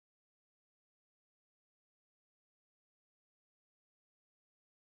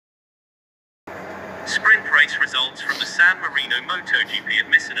Sprint race results from the San Marino MotoGP at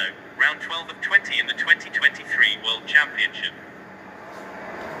Misano, round 12 of 20 in the 2023 World Championship.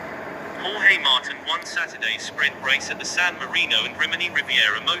 Jorge Martin won Saturday's sprint race at the San Marino and Rimini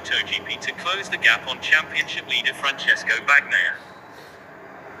Riviera MotoGP to close the gap on championship leader Francesco Bagnaia.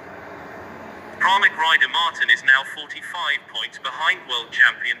 Pramac rider Martin is now 45 points behind world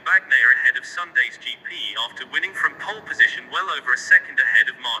champion Bagnaia ahead of Sunday's GP after winning from pole position well over a second ahead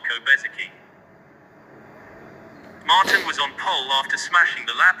of Marco Bezzecchi. Martin was on pole after smashing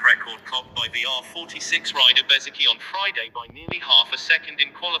the lap record clocked by VR46 rider Bezzecchi on Friday by nearly half a second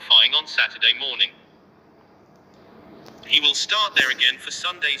in qualifying on Saturday morning. He will start there again for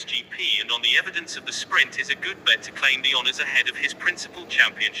Sunday's GP, and on the evidence of the sprint is a good bet to claim the honours ahead of his principal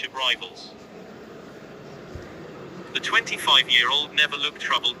championship rivals. The 25-year-old never looked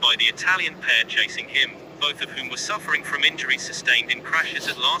troubled by the Italian pair chasing him, both of whom were suffering from injuries sustained in crashes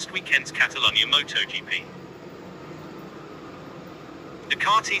at last weekend's Catalunya MotoGP.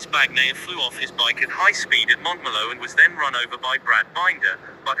 Ducati's Bagnaia flew off his bike at high speed at Montmello and was then run over by Brad Binder,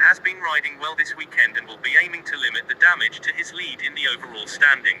 but has been riding well this weekend and will be aiming to limit the damage to his lead in the overall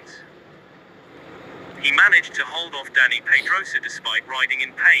standings. He managed to hold off Dani Pedrosa despite riding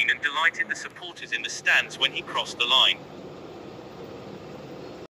in pain and delighted the supporters in the stands when he crossed the line.